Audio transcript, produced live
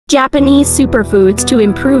Japanese superfoods to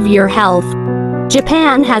improve your health.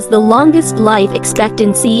 Japan has the longest life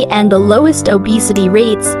expectancy and the lowest obesity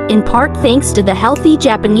rates, in part thanks to the healthy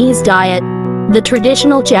Japanese diet. The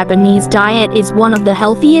traditional Japanese diet is one of the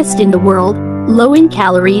healthiest in the world, low in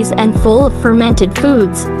calories and full of fermented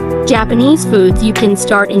foods. Japanese foods you can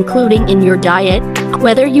start including in your diet,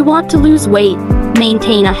 whether you want to lose weight,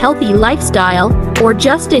 maintain a healthy lifestyle, or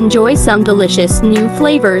just enjoy some delicious new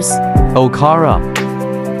flavors. Okara.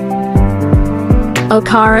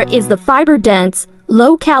 Okara is the fiber-dense,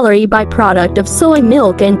 low-calorie byproduct of soy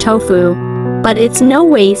milk and tofu. But it's no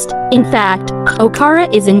waste. In fact, okara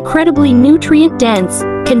is incredibly nutrient-dense,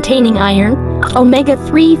 containing iron,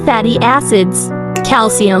 omega-3 fatty acids,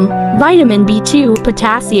 calcium, vitamin B2,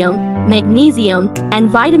 potassium, magnesium, and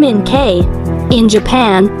vitamin K. In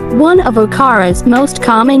Japan, one of okara's most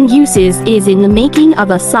common uses is in the making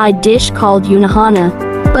of a side dish called unahana.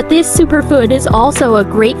 But this superfood is also a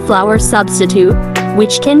great flour substitute,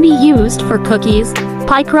 which can be used for cookies,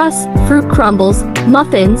 pie crusts, fruit crumbles,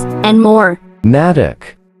 muffins, and more. Natto.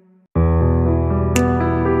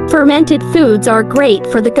 Fermented foods are great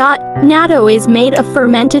for the gut. Natto is made of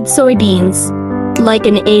fermented soybeans. Like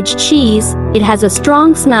an aged cheese, it has a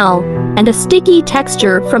strong smell and a sticky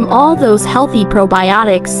texture from all those healthy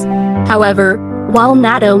probiotics. However, while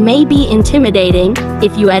natto may be intimidating,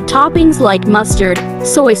 if you add toppings like mustard,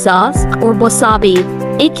 soy sauce, or wasabi,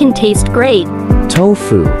 it can taste great.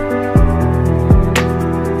 Tofu.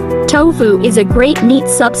 Tofu is a great meat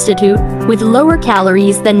substitute with lower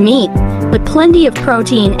calories than meat, but plenty of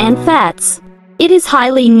protein and fats. It is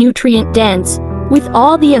highly nutrient-dense, with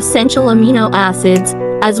all the essential amino acids,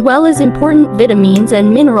 as well as important vitamins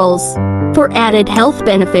and minerals. For added health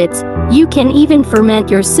benefits, you can even ferment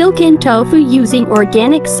your silken tofu using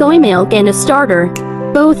organic soy milk and a starter,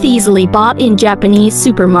 both easily bought in Japanese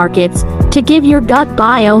supermarkets, to give your gut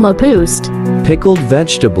biome a boost. Pickled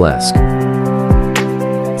vegetables.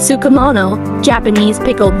 Tsukemono, Japanese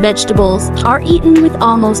pickled vegetables, are eaten with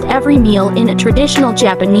almost every meal in a traditional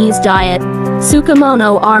Japanese diet.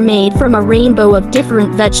 Tsukemono are made from a rainbow of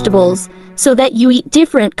different vegetables, so that you eat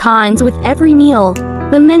different kinds with every meal.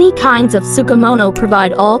 The many kinds of tsukemono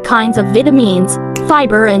provide all kinds of vitamins,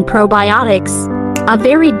 fiber and probiotics. A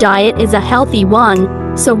varied diet is a healthy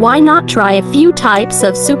one, so why not try a few types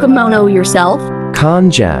of tsukemono yourself?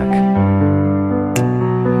 Konjac.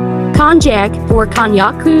 Konjac, or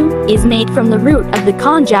konjaku, is made from the root of the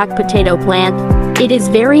konjac potato plant. It is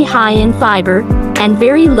very high in fiber and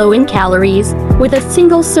very low in calories, with a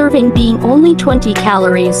single serving being only 20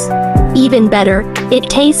 calories. Even better, it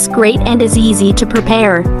tastes great and is easy to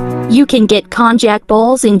prepare. You can get konjac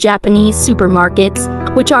bowls in Japanese supermarkets,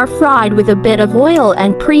 which are fried with a bit of oil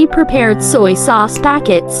and pre-prepared soy sauce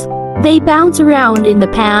packets. They bounce around in the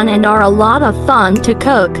pan and are a lot of fun to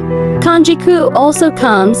cook. Konjaku also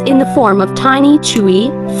comes in the form of tiny chewy,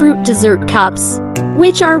 fruit dessert cups,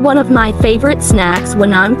 which are one of my favorite snacks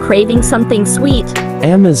when I'm craving something sweet.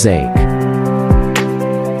 Amazake.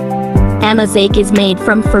 Amazake is made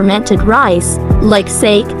from fermented rice, like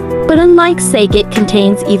sake, but unlike sake it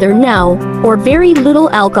contains either no or very little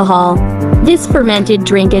alcohol. This fermented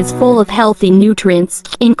drink is full of healthy nutrients,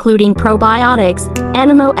 including probiotics,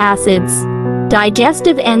 amino acids,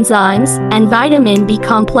 digestive enzymes, and vitamin B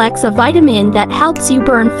complex, a vitamin that helps you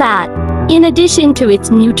burn fat. In addition to its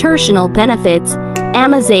nutritional benefits,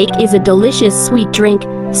 Amazake is a delicious sweet drink,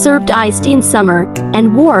 served iced in summer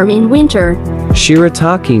and warm in winter.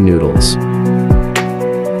 Shirataki noodles.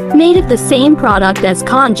 Made of the same product as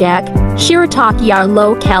konjac, shirataki are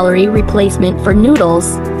low-calorie replacement for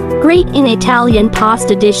noodles. Great in Italian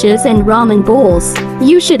pasta dishes and ramen bowls.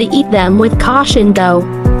 You should eat them with caution though,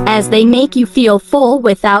 as they make you feel full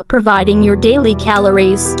without providing your daily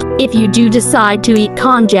calories. If you do decide to eat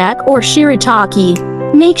konjac or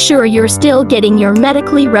shirataki, make sure you're still getting your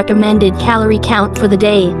medically recommended calorie count for the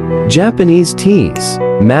day. Japanese teas.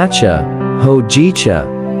 Matcha, hojicha,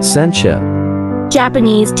 sencha.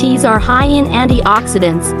 Japanese teas are high in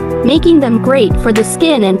antioxidants, making them great for the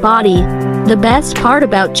skin and body. The best part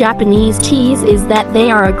about Japanese teas is that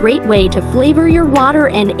they are a great way to flavor your water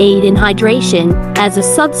and aid in hydration, as a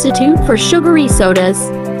substitute for sugary sodas.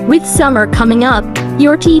 With summer coming up,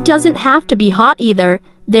 your tea doesn't have to be hot either.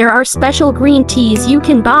 There are special green teas you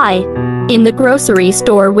can buy in the grocery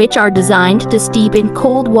store which are designed to steep in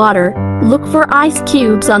cold water. Look for ice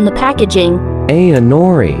cubes on the packaging.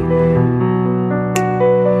 Aonori.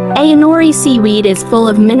 Aonori seaweed is full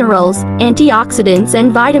of minerals, antioxidants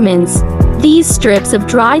and vitamins. These strips of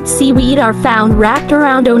dried seaweed are found wrapped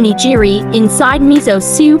around onigiri, inside miso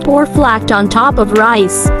soup, or flacked on top of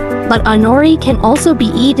rice. But aonori can also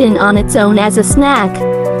be eaten on its own as a snack.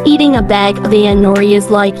 Eating a bag of nori is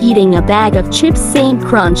like eating a bag of chips, same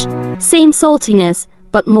crunch, same saltiness,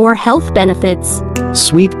 but more health benefits.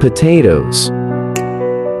 Sweet potatoes.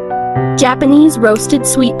 Japanese roasted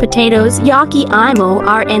sweet potatoes yaki-imo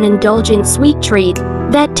are an indulgent sweet treat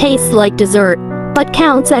that tastes like dessert, but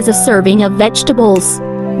counts as a serving of vegetables.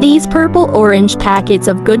 These purple-orange packets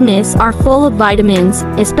of goodness are full of vitamins,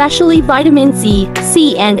 especially vitamin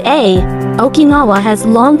C, and A. Okinawa has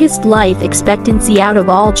longest life expectancy out of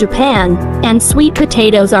all Japan, and sweet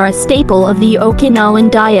potatoes are a staple of the Okinawan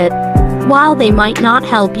diet. While they might not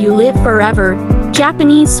help you live forever,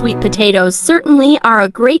 Japanese sweet potatoes certainly are a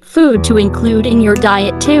great food to include in your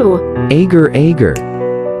diet too. Agar-agar.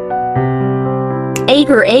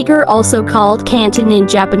 Agar-agar, also called Kantan in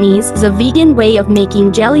Japanese, is a vegan way of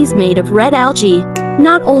making jellies made of red algae.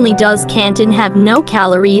 Not only does Kantan have no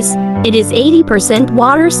calories, it is 80%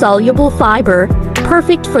 water-soluble fiber,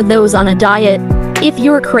 perfect for those on a diet. If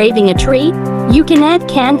you're craving a treat, you can add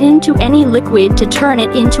Kantan to any liquid to turn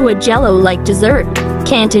it into a jello-like dessert.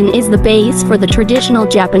 Kantan is the base for the traditional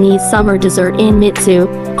Japanese summer dessert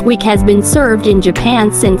Anmitsu, which has been served in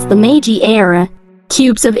Japan since the Meiji era.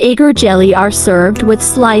 Cubes of agar jelly are served with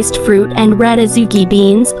sliced fruit and red azuki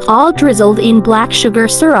beans, all drizzled in black sugar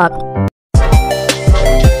syrup.